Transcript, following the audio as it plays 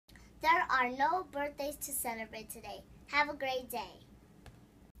There are no birthdays to celebrate today. Have a great day.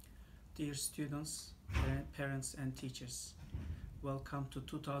 Dear students, parents and teachers, welcome to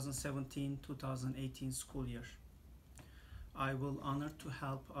 2017-2018 school year. I will honor to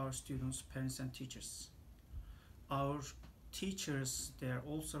help our students, parents and teachers. Our teachers, they are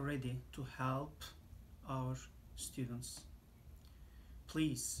also ready to help our students.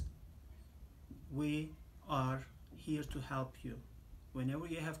 Please, we are here to help you. Whenever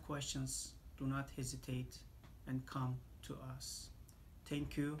you have questions, do not hesitate and come to us.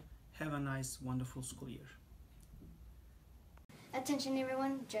 Thank you. Have a nice, wonderful school year. Attention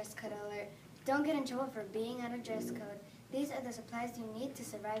everyone, dress code alert. Don't get in trouble for being out of dress code. These are the supplies you need to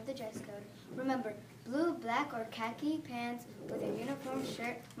survive the dress code. Remember, blue, black, or khaki pants with a uniform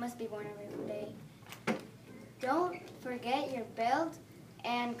shirt must be worn every day. Don't forget your belt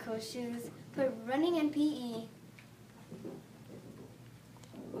and coat shoes for running and PE.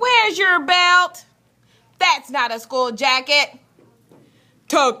 Where's your belt? That's not a school jacket.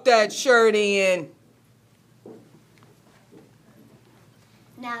 Tuck that shirt in.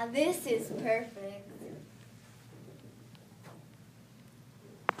 Now this is perfect.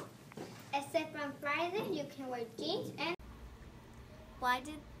 Except on Friday, you can wear jeans and... Where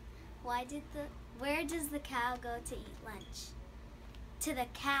does the cow go to eat lunch? To the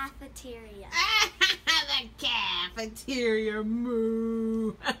cafeteria. The cafeteria,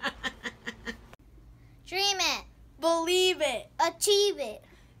 moo. Dream it. Believe it. Achieve it.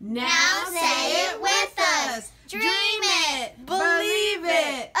 Now say it with us. Dream it. Believe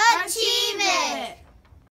it. Achieve it.